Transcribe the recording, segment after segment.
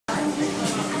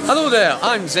Hello there,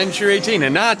 I'm Zenture18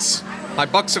 and that's my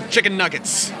box of chicken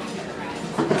nuggets.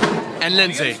 And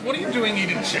Lindsay. What are you doing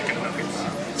eating chicken nuggets?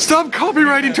 Stop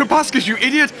copywriting Tobuscus, you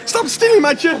idiot! Stop stealing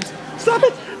my chips! Stop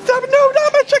it! Stop it! No,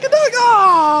 not my chicken nugget!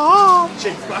 Oh!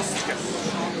 Tobuscus.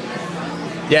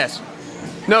 Yes.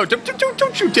 No,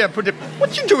 don't you dare put it.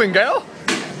 What you doing, girl?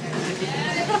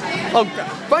 Oh,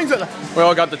 thanks. We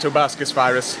all got the Tobuscus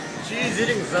virus. She's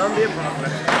eating zombie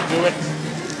apocalypse. Do it.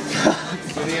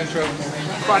 Do the intro.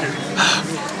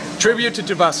 Tribute to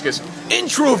Tobuscus.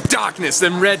 Intro of darkness,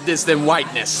 then redness, then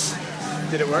whiteness.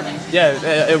 Did it work? Yeah,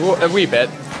 a wee bit.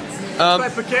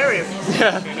 Quite precarious.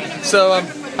 Yeah. So,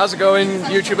 how's it going,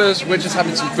 YouTubers? We're just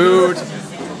having some food.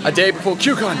 A day before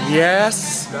QCon,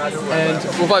 yes. And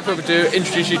without further ado,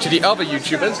 introduce you to the other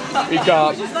YouTubers. We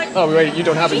got. Oh wait, you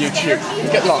don't have a YouTube.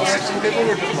 Get lost. Some people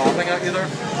were just laughing at you there.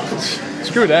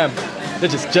 Screw them. They're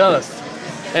just jealous.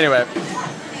 Anyway,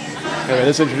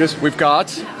 let's introduce. We've got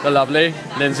the lovely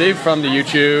Lindsay from the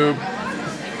YouTube.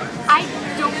 I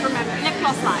don't remember. Lip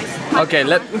gloss lies. Okay,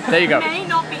 there you go. May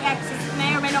not be X's.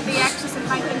 May or may not be X's and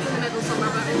hyphens in the middle somewhere.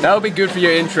 But That'll be good for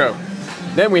your intro.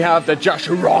 Then we have the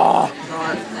Joshua.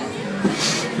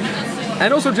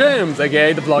 And also James,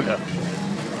 aka the vlogger.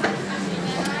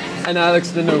 And Alex,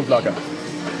 the no vlogger.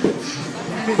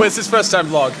 Well, it's his first time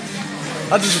vlog.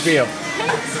 How does it feel? The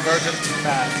virgin.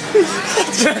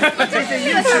 it's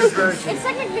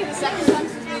technically the second time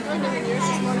since we've done it yours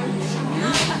this morning.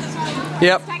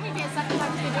 Yep. Technically, it's the second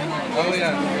time since we've done it. Oh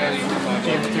yeah,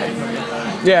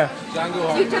 Yeah.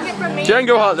 Django You took it from me.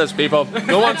 Django Heartless, people.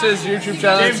 Go on to his YouTube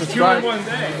channel and subscribe. 2 in 1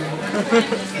 day.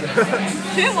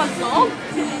 2 in 1 vlog.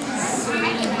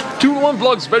 2-in-1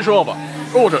 vlog special offer.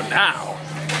 Order now.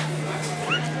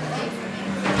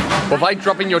 Without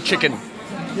dropping your chicken.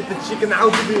 Get the chicken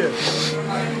out of here.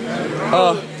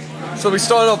 So we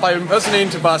started off by impersonating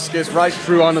Tobuscus right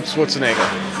through Arnold Schwarzenegger.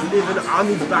 Living on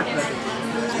his back.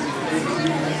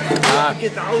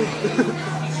 Get out.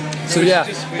 So yeah.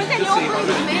 But then you all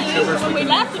believe me when we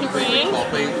left in the rain.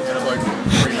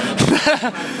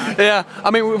 Yeah,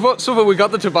 I mean, we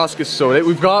got the Tobuscus sorted.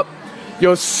 We've got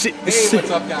your Hey,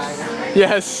 what's up, guys?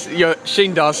 yes, your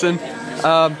Shane Dawson.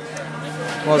 What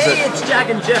was Hey, it? it's Jack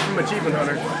and Jeff from Achievement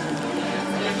Hunter.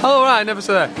 Oh right, I never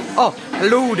saw that. Oh,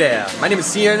 hello there. My name is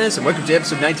Ciernes and welcome to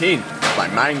episode 19 of my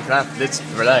Minecraft Let's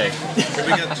Relay. If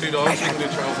we get 2 dogs, we can do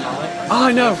Charles and Ollie. Oh,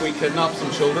 I know. If we kidnap some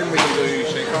children, we can do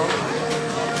Shake-On.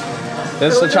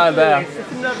 There's the child there.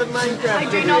 It's another Minecraft I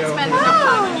do not spend enough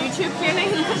time on YouTube, clearly.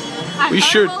 I'm You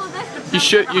should. terrible at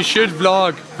this, but You should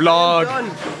vlog. Vlog.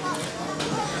 Done.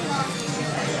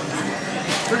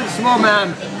 Look at the small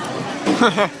man.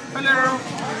 Hello.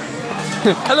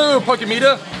 Hello,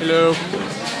 Pokemeter. Hello.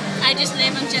 I just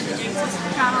live on Jeff the Jinx's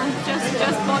channel,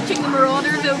 just watching the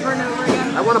Marauders over and over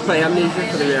again. I want to play Amnesia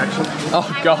for the reaction. Oh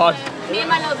God. Me and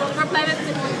my little brother played it.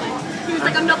 He was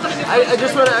like, I'm not gonna do I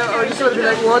just want to be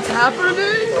like, what's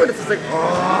happening? But it's just like,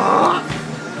 oh.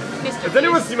 Does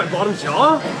anyone see my bottom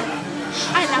jaw?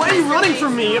 Why are you running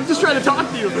from me? I'm just trying to talk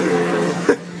to you.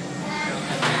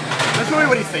 That's probably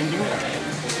what he's thinking.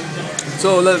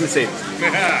 So let me see.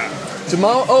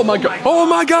 Tomorrow. Oh my God. Oh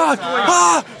my God.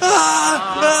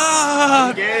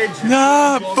 Engage.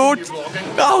 Nah.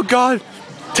 Oh God.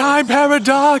 Time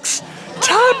paradox.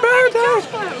 Time paradox.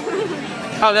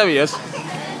 Oh, there he is.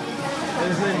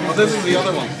 Oh, this is the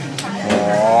other one.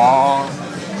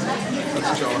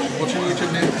 That's Josh. What's your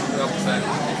YouTube name?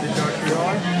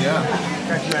 Yeah.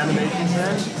 Check my animations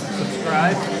then.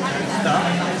 Subscribe.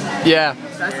 Stuff. Yeah.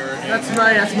 That's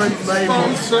my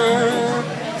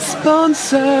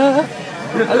Sponsor.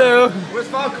 Hello. Where's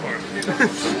Foghorn?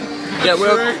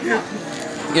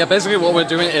 Yeah, basically what we're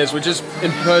doing is we're just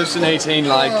impersonating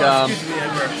like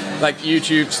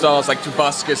YouTube stars like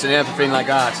Tobuscus and everything like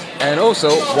that. And also,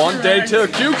 one day till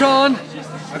QCon.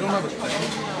 I don't have a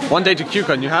thing. One day to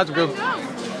QCon, you have to go.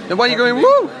 Then why are you going,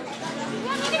 woo?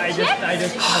 I just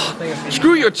have a thing of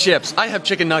Screw your chips, I have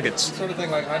chicken nuggets. Sort of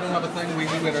thing like, I don't have a thing, we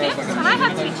do it as like a... Can I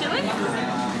have sweet chili?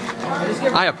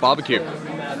 I have barbecue.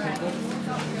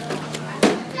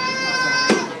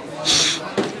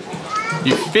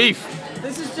 You thief.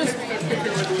 This is just.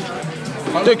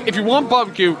 Look, if you want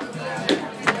barbecue,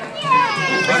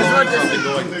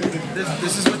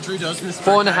 This is what Drew does in his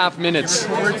 4.5 minutes.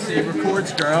 He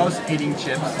records girls eating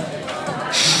chips.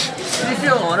 Do you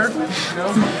feel honored?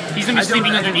 No? He's gonna be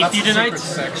sleeping underneath you tonight.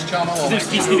 Sex channel. He's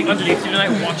gonna be sleeping underneath you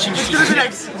tonight, watching you. It's gonna be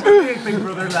like Big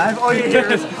Brother Live. All you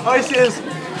hear is, all you see is.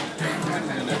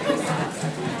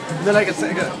 And then I can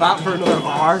say that for another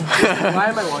hour. Why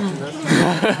am I watching this?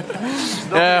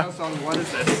 Yeah. What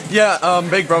is this? Yeah,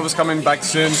 Big Brother's coming back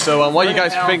soon, so what do you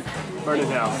guys think? Burn it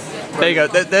down. There you go.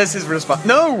 There's his response.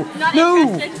 No! Not No!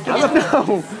 interested.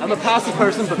 No! I'm a passive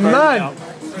person, but Man!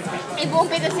 It won't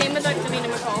be the same without Davina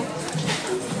McCall.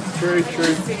 True. It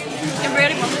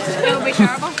really won't. It will be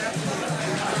terrible.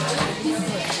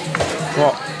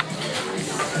 What?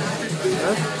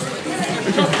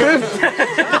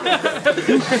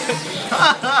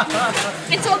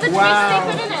 It's all the twists they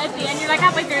put in it at the end. You're like,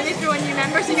 halfway through, they throw in new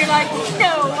members, and you're like,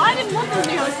 no, I didn't want those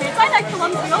new hostmates. I like the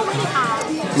ones we already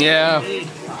have. Yeah.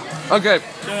 Okay.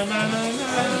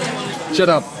 Shut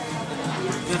up.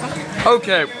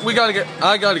 Okay,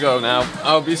 I gotta go now.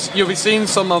 You'll be seeing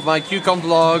some of my QCon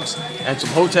vlogs and some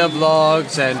hotel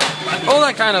vlogs and all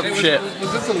that kind of shit.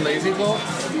 Was this a lazy vlog?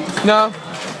 No.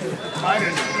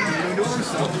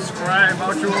 Subscribe,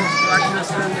 outro, like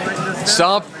this, like this.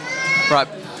 Stop. Right.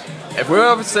 If we're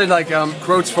ever say like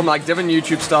quotes from like different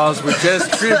YouTube stars, we're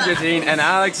just contributing and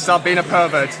Alex, stop being a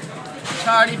pervert.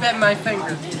 Charlie bit my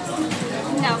finger.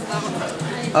 No.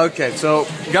 Okay, so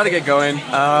gotta get going.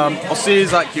 I'll see you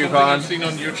at I've QCon. seen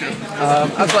on YouTube.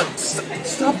 I was like,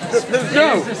 stop.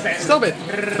 No, stop it.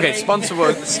 Okay,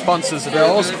 sponsors.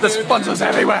 There's sponsors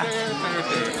everywhere.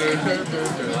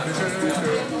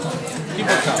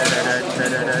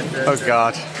 Oh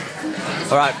God.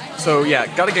 All right. So yeah,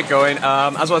 gotta get going.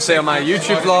 As I say on my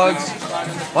YouTube vlogs.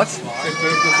 What?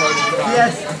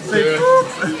 Yes.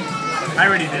 I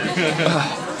already did.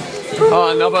 Oh,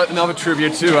 another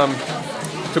tribute to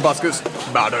Buskers.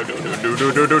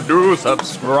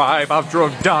 Subscribe. I've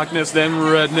drove darkness, then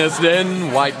redness,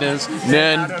 then whiteness,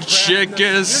 then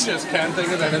chickens. You just can't think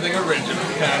of anything original,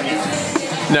 can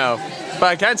you? No, but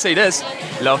I can say this.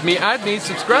 Love me, add me,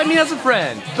 subscribe me as a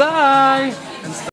friend. Bye.